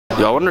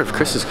Yo, I wonder if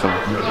Chris is coming.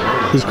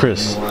 Who's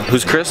Chris?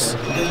 Who's Chris?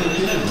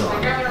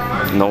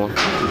 No one.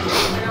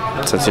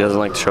 Since he doesn't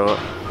like to show up.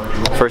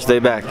 First day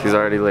back, he's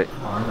already late. Should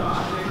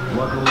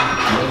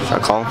I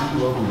call him?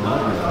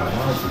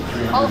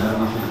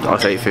 I'll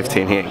tell you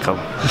 15, he ain't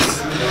coming.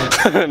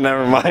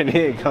 Never mind, he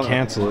ain't coming.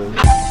 Cancel it.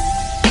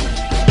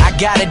 I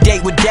got a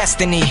date with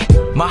destiny.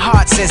 My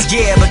heart says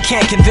yeah, but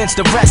can't convince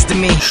the rest of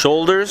me.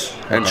 Shoulders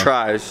and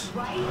tries.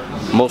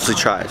 Mostly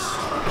tries.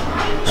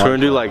 So we're gonna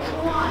do like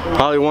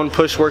probably 1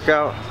 push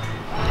workout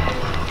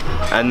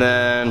and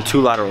then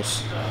 2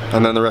 laterals.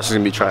 And then the rest is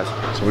gonna be tries.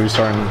 So we're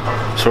starting.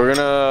 So we're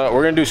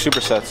gonna do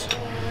supersets.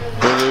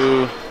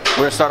 We're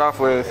gonna start off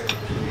with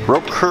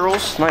rope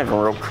curls. Not even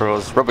rope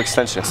curls, rope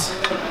extensions.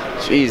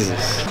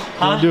 Jesus.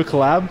 Can we do a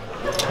collab?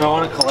 I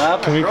want to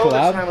collab. Can we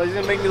collab? He's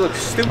gonna make me look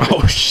stupid.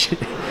 Oh shit.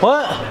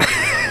 What?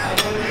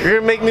 You're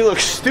gonna make me look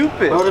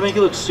stupid. Why would it make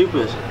you look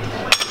stupid?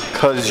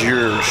 Cause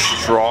you're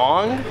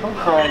strong. Don't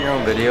cry in your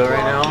own video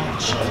right now.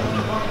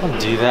 Don't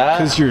do that.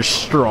 Cause you're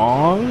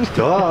strong.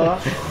 Duh.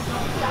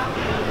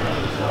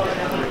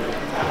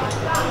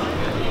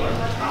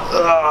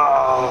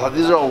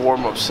 These are all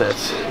warm-up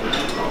sets.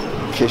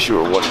 In case you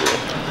were wondering.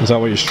 Is that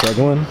what you're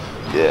struggling?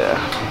 Yeah.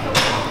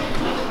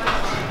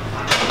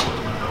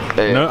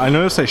 Hey. No, I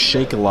noticed I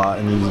shake a lot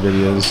in these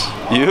videos.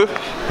 You?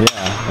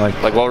 Yeah,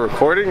 like while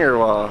recording or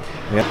while?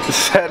 Yeah.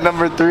 Set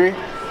number 3.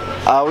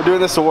 We're doing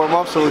this to warm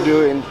up, so we're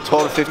doing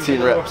 12 to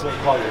 15 reps.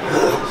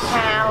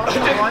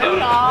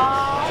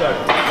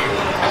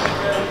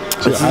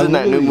 This is in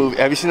that new movie.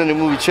 Have you seen the new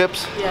movie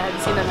Chips? Yeah,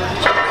 I've seen that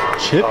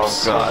movie.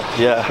 chips? Oh god,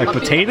 yeah. Like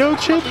potato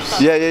chips?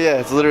 Yeah.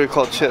 It's literally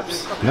called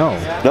Chips. No.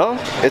 No?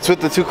 It's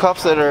with the 2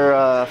 cops that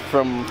are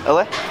from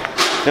LA. You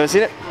haven't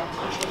seen it?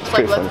 It's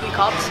like Let's Be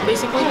Cops,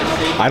 basically.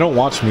 I don't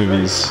watch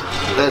movies.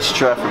 That's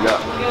true, I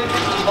forgot.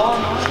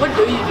 What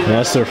do you do?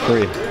 Unless they're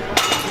free.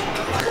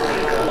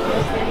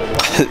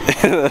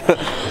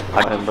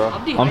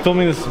 I'm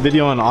filming this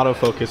video on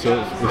autofocus,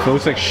 so if it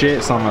looks like shit,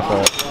 it's not my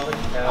fault.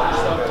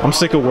 I'm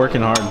sick of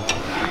working hard.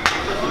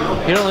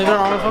 You don't leave it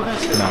on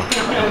autofocus? No.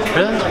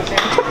 Really?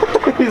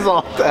 He's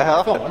all what the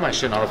hell? All my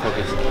shit in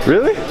autofocus.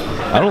 Really?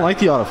 I don't like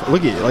the autofocus.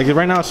 Look at it. Like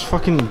right now it's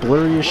fucking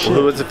blurry as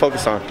shit. What's it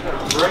focus on?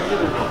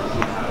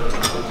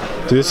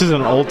 Dude, this is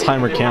an old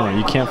timer camera.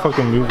 You can't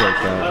fucking move like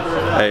that.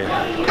 Hey.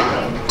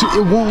 Dude,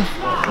 it won't.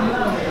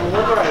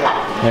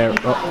 There.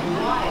 Oh.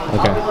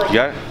 Okay. You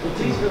got it?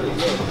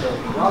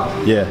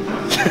 Yeah.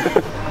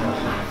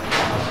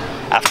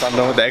 After I'm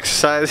done with the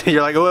exercise,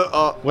 you're like,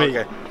 oh, wait.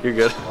 Okay, you're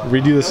good.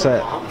 Redo the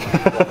set.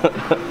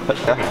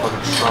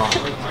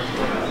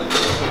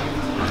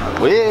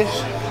 Wish.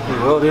 You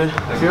will, dude.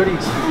 If you already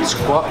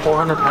squat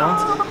 400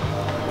 pounds,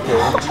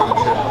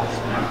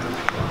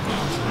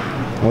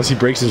 Unless he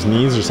breaks his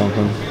knees or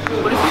something.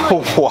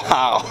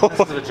 Wow.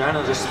 the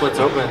vagina just splits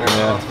open.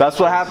 Yeah. That's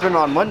what happened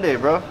on Monday,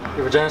 bro.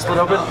 Your vagina split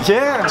open?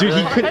 Yeah. Dude,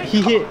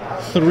 he hit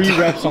 3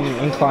 reps on the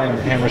incline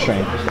hammer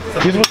strength.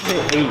 He was supposed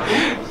to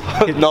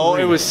hit 8. No,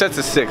 it was sets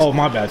of 6. Oh,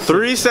 my bad.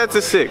 3 sets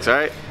of 6, all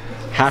right?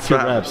 Half your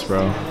reps,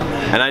 bro.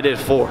 And I did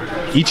 4.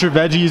 Eat your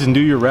veggies and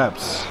do your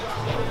reps.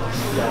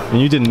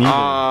 And you didn't need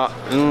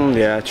it.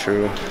 Yeah,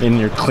 true. In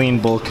your clean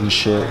bulk and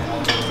shit.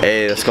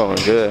 Hey, that's going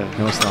good.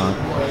 No, it's not.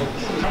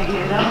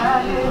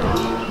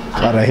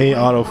 God, I hate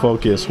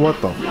autofocus.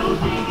 What the? I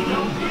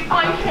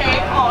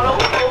hate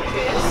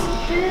autofocus.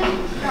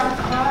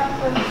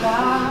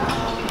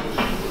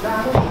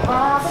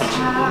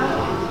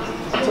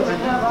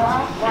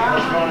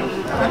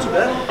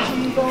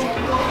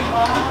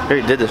 You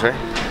already did this, right?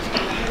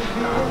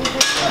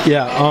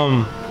 Yeah,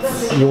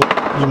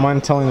 you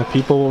mind telling the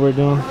people what we're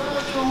doing?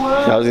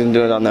 I was gonna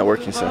do it on that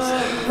working set.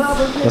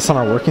 That's not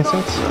our working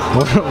sets?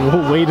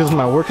 What weight is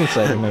my working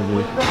set gonna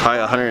be? Probably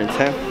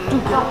 110.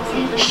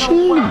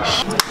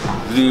 Sheesh.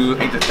 Do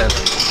 8 to 10.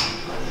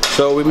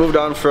 So we moved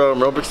on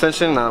from rope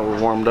extension. Now we're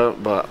warmed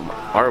up, but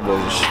our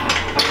elbows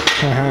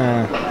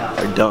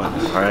are done.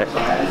 All right.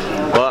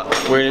 But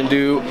we're gonna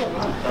do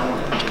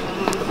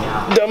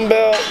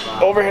dumbbell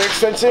overhead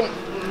extension.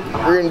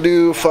 We're gonna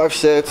do 5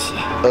 sets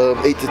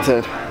of 8 to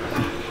 10.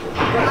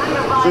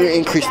 We're gonna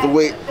increase the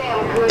weight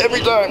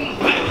every time.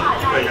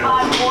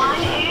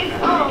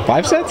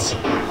 5 sets?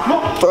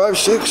 5,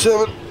 6,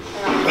 7.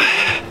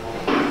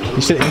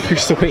 You said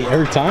increase the weight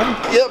every time?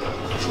 Yep.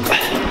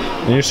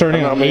 And you're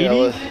starting at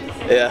 80?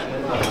 Yeah.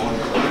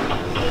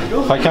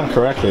 If I count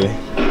correctly.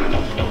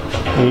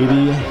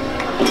 80,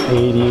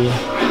 80,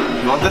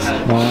 You want this?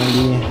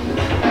 90.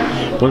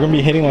 We're gonna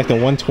be hitting like the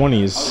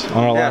 120s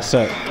on our last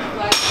set.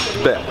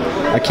 Bet.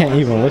 I can't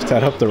even lift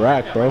that up the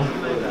rack, bro.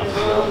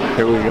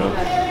 Here we go.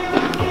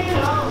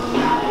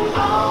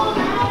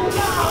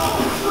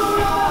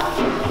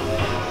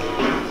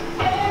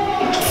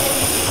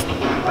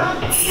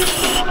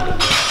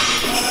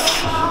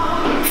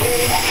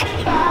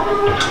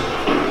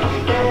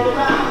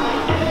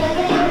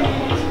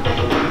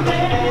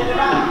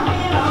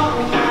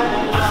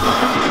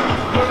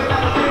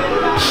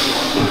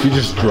 If you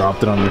just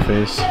dropped it on your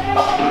face.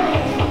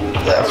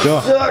 Let's go.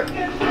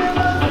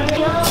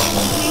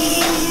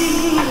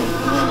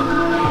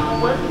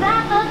 Was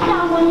that the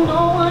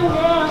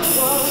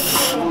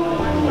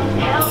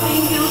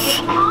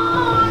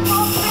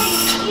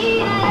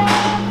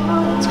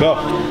Let's go.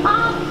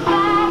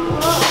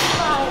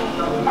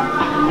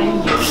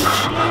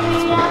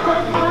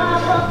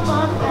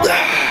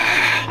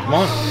 Come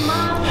on.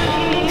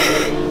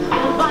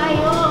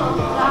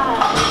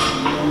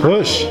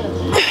 Push.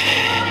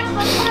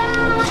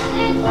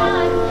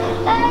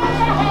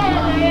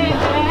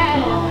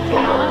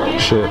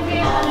 Shit.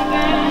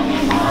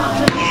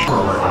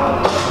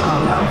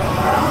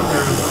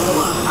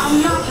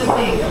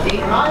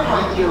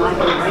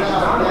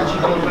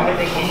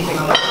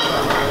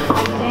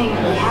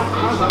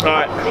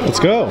 Alright, Let's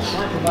go.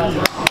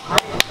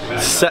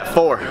 set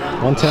 4.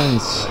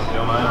 110s.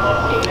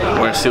 We're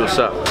gonna see what's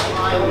up.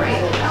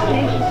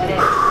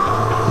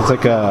 It's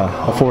like a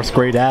 4th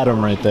grade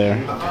Adam right there.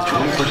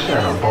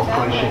 20% on bulk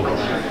price shingles,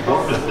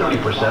 up to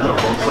 30% on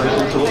bulk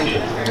price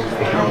insulation.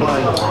 If you're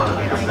buying a lot of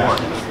either one,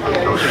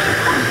 those are some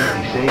pretty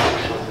hefty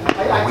savings.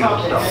 And we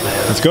don't stop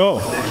there. Let's go.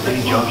 Next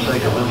day job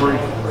site delivery,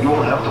 you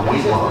won't have to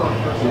wait long.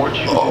 Or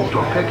choose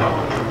in-store pickup,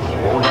 you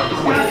won't have to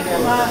wait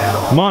at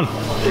all. Come on.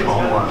 Save a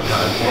whole lot of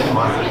time and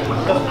money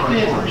with bulk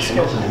price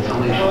shingles and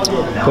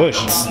insulation. Now Push.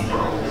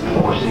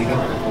 more saving,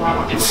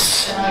 more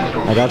choice.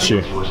 I got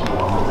you.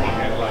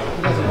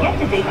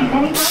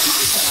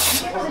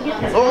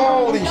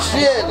 Holy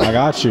shit! I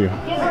got you.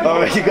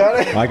 Oh, you got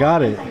it? I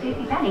got it.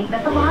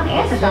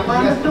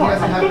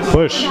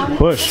 Push,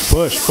 push,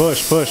 push,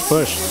 push, push,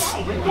 push.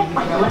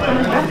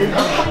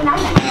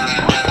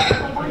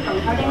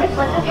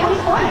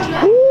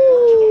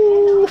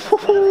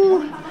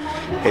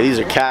 Hey, these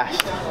are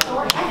cast.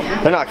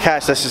 They're not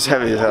cast, that's just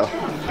heavy as hell.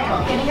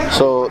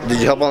 So, did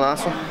you help on the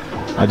last one?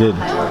 I did.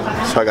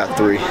 So I got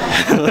 3.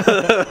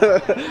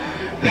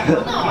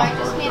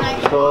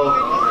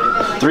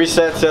 So, 3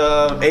 sets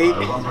of 8.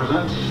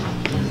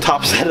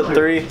 Top set of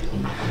 3. So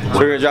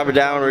we're gonna drop it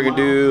down. We're gonna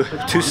do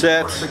 2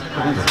 sets.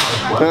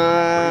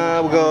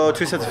 We'll go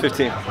 2 sets of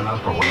 15.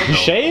 You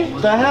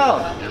shaved? The hell?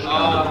 That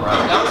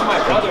was my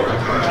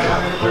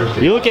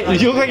brother. You look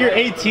like you're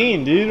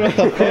 18, dude. What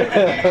the fuck?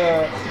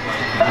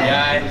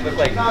 Yeah, I look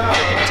like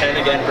 10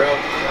 again, bro.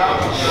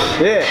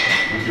 Yeah.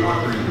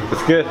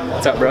 It's good.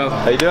 What's up, bro?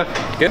 How you doing?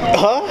 Good.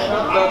 Huh?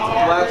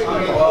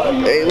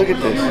 Hey, look at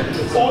this.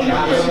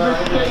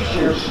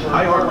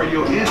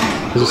 iHeartRadio is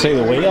Does it say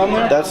the weight on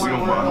there? That's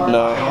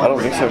no, I don't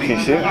think so. Can you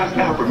see it?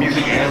 now for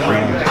music and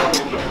radio.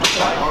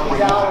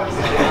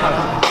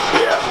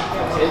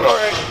 All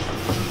right.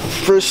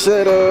 First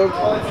set of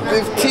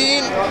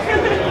 15.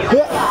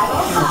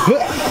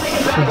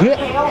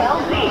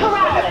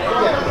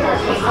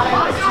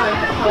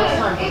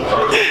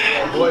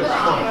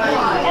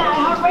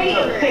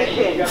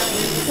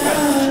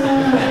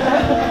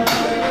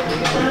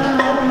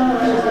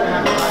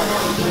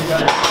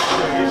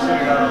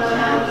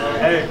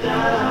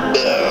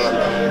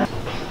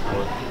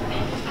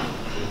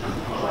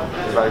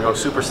 About to go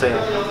Super Saiyan.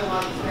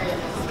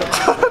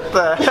 What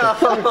the hell?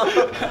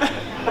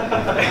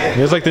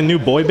 It's like the new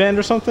boy band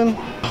or something?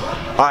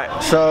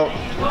 Alright, so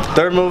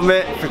 3rd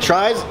movement for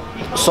tries.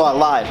 So I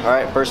lied,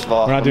 alright, first of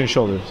all. We're not doing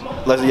shoulders.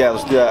 Let's do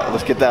that.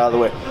 Let's get that out of the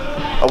way.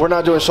 We're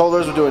not doing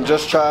shoulders, we're doing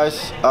just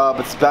tries, but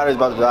this battery's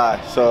about to die.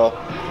 So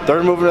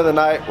 3rd movement of the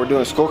night, we're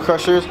doing skull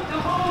crushers.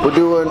 We're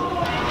doing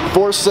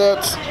 4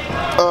 sets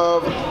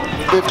of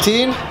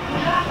 15.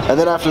 And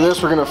then after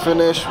this, we're gonna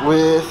finish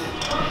with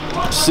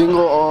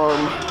single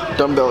arm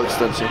dumbbell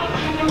extension.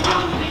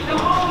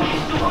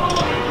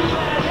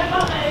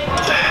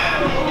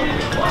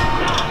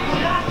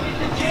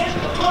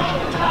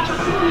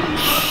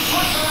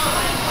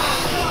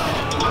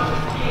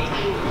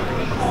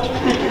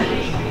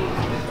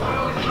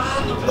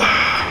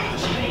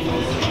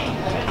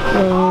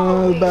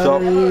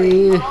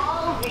 Battery. So,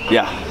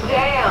 yeah.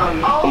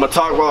 I'm gonna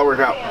talk while I work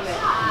out.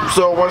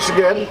 So once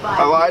again,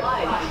 I lied.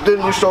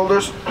 Didn't do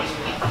shoulders.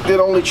 Did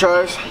only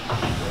tries.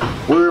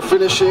 We're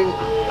finishing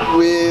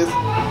with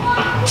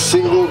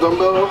single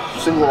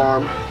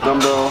arm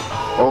dumbbell,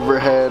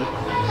 overhead.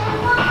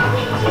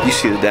 You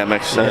see the damn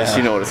exercise. Yeah.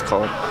 You know what it's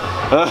called.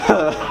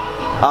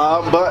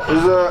 But it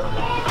was a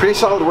pretty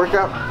solid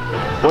workout.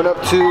 Went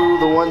up to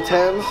the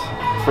 110s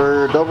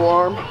for double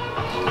arm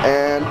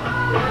and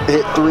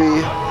hit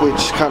 3,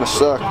 which kind of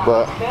sucked,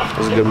 but it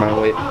was a good amount of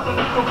weight.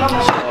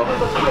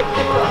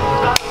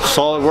 So,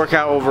 solid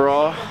workout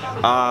overall.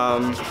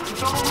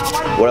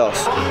 What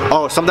else?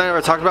 Oh, something I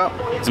never talked about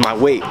is my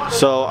weight.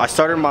 So I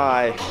started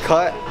my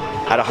cut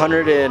at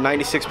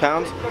 196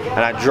 pounds and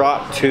I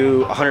dropped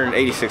to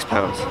 186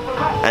 pounds.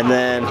 And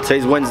then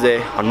today's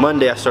Wednesday. On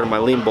Monday I started my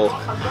lean bulk.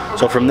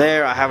 So from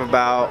there I have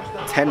about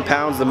 10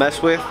 pounds to mess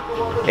with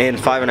in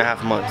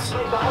 5.5 months.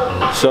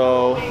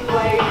 So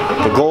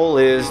the goal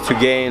is to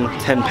gain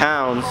 10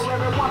 pounds,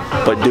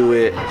 but do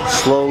it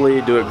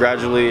slowly, do it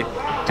gradually,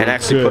 and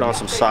actually put on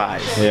some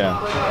size. Yeah.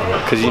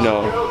 Cause you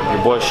know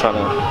your boy's trying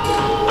to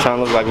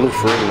look like Lou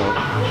Ferrigno,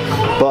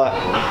 but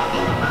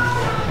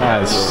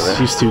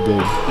He's too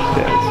big.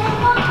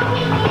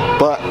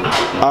 But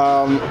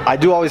I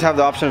do always have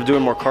the option of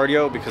doing more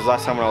cardio because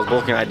last time when I was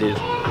bulking I did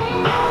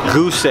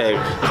goose egg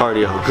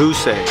cardio,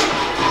 goose egg.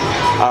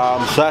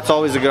 So that's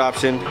always a good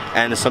option,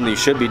 and it's something you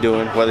should be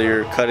doing, whether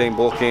you're cutting,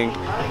 bulking,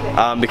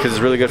 because it's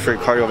really good for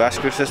your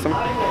cardiovascular system.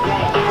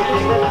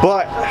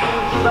 But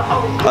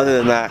other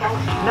than that,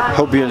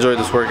 hope you enjoyed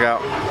this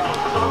workout.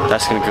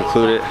 That's gonna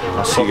conclude it.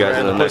 I'll see you guys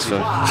in the next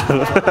one.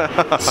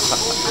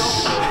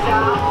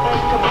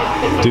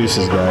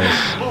 Deuces,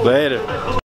 guys. Later.